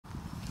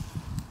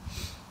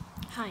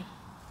Hi,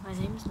 my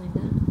name is Linda.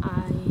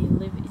 I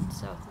live in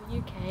south of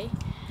UK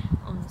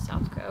on the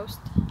south coast.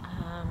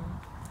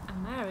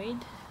 I'm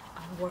married,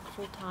 I work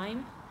full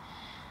time,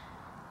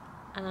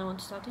 and I want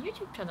to start a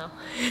YouTube channel.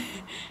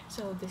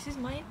 So this is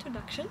my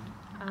introduction.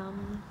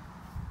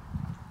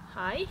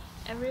 Hi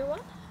everyone.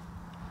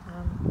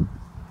 I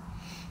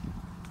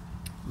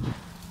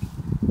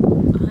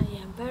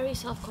am very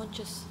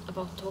self-conscious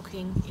about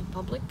talking in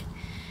public.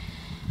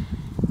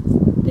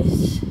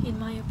 This, in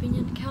my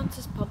opinion, counts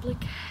as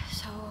public,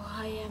 so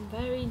I am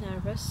very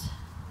nervous.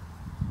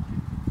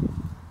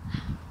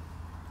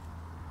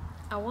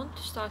 I want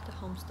to start a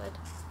homestead.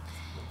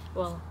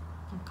 Well,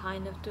 I'm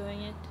kind of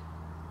doing it,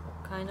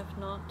 kind of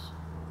not.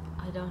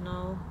 I don't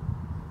know.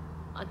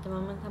 At the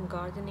moment I'm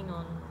gardening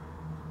on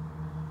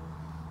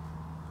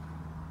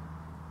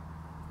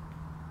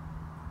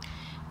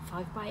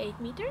 5 by 8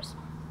 meters.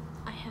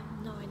 I have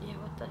no idea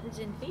what that is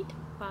in feet,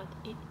 but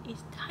it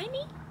is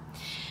tiny.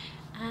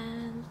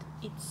 And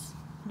it's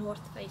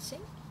north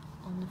facing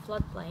on the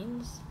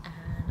floodplains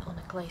and on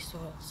a clay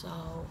soil,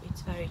 so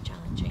it's very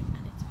challenging,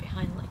 and it's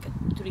behind like a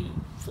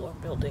 3-floor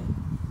building,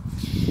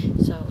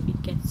 so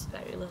it gets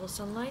very little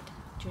sunlight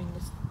during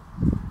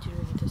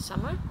the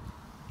summer.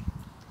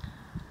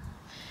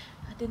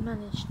 I did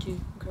manage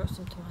to grow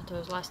some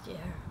tomatoes last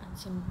year and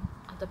some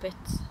other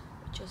bits,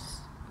 which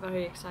is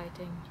very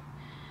exciting.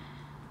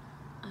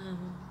 I'll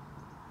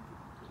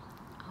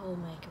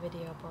make a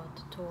video about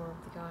the tour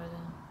of the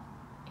garden.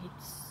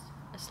 It's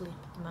asleep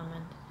at the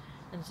moment,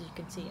 and as you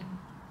can see,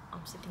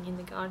 I'm sitting in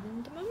the garden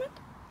at the moment.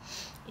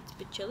 It's a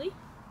bit chilly.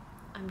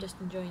 I'm just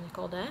enjoying the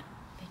cold air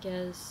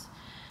because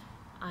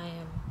I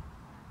am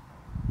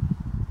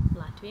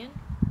Latvian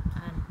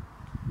and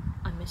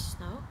I miss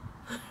snow.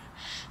 I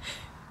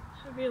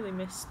really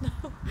miss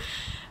snow.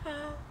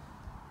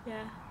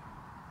 Yeah,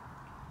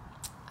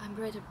 I'm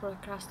great at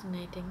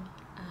procrastinating,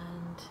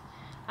 and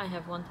I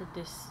have wanted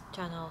this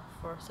channel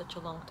for such a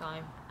long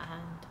time,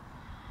 and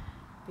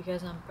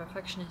because I'm a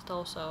perfectionist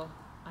also,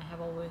 I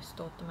have always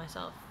thought to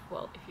myself,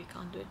 well, if you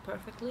can't do it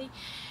perfectly,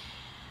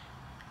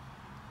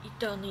 you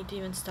don't need to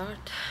even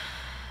start.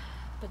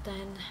 But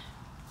then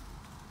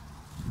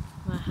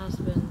my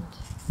husband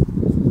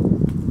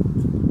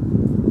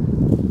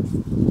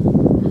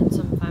had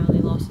some family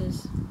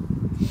losses,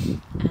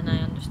 and I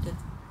understood,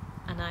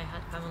 and I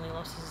had family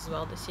losses as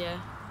well this year,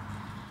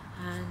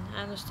 and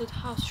I understood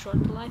how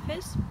short life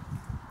is,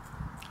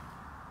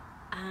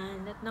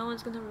 and that no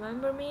one's gonna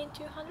remember me in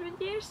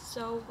 200 years,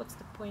 so what's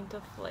the point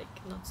of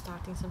like not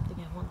starting something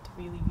I want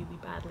really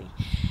badly.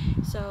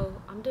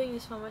 So I'm doing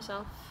this for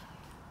myself.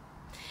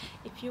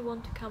 If you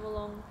want to come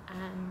along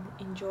and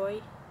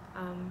enjoy,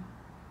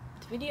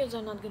 the videos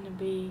are not gonna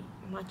be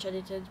much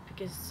edited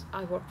because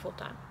I work full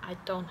time. I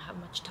don't have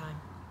much time.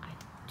 I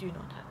do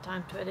not have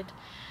time to edit.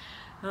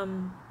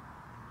 And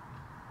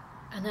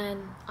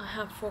then I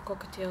have 4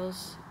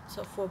 cockatiels,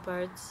 so 4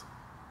 birds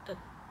that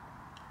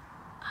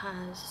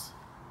has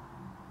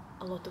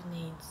a lot of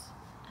needs,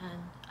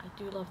 and I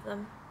do love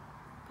them,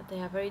 but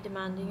they are very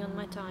demanding on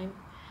my time.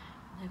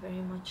 They're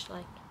very much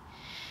like,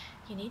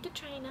 you need to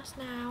train us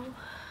now,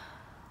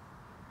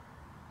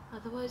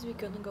 otherwise we're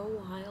gonna go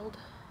wild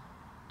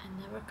and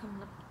never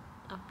come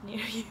up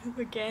near you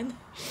again.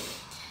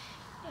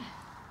 Yeah,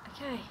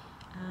 okay.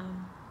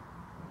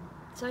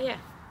 So yeah,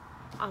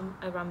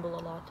 I ramble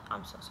a lot,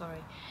 I'm so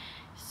sorry.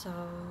 So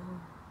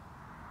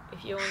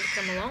if you want to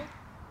come along,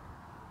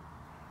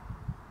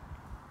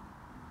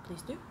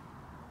 please do.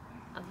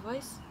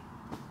 Otherwise,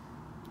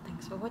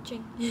 thanks for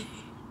watching.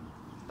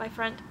 Bye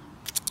friend.